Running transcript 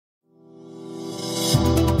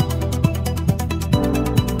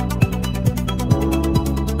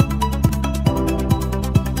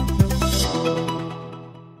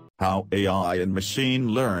AI and machine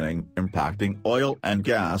learning impacting oil and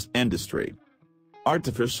gas industry.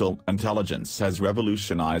 Artificial intelligence has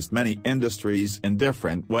revolutionized many industries in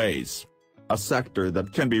different ways. A sector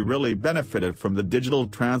that can be really benefited from the digital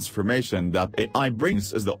transformation that AI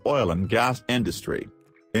brings is the oil and gas industry.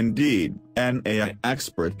 Indeed, an AI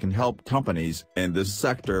expert can help companies in this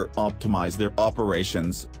sector optimize their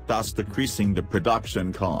operations, thus decreasing the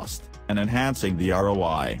production cost and enhancing the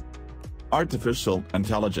ROI. Artificial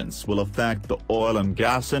intelligence will affect the oil and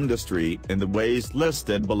gas industry in the ways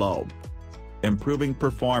listed below. Improving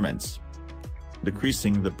performance.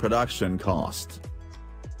 Decreasing the production cost.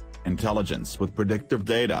 Intelligence with predictive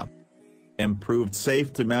data. Improved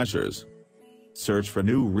safety measures. Search for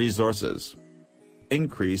new resources.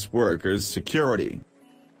 Increase workers' security.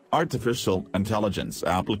 Artificial intelligence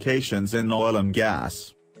applications in oil and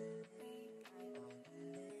gas.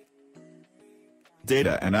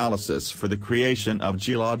 Data analysis for the creation of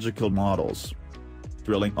geological models.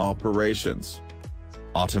 Drilling operations.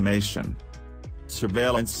 Automation.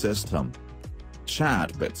 Surveillance system.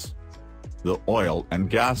 Chatbots. The oil and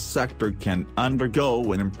gas sector can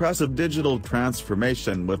undergo an impressive digital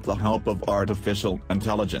transformation with the help of artificial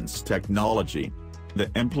intelligence technology. The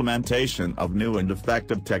implementation of new and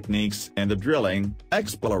effective techniques in the drilling,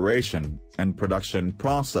 exploration, and production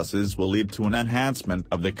processes will lead to an enhancement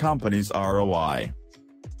of the company's ROI.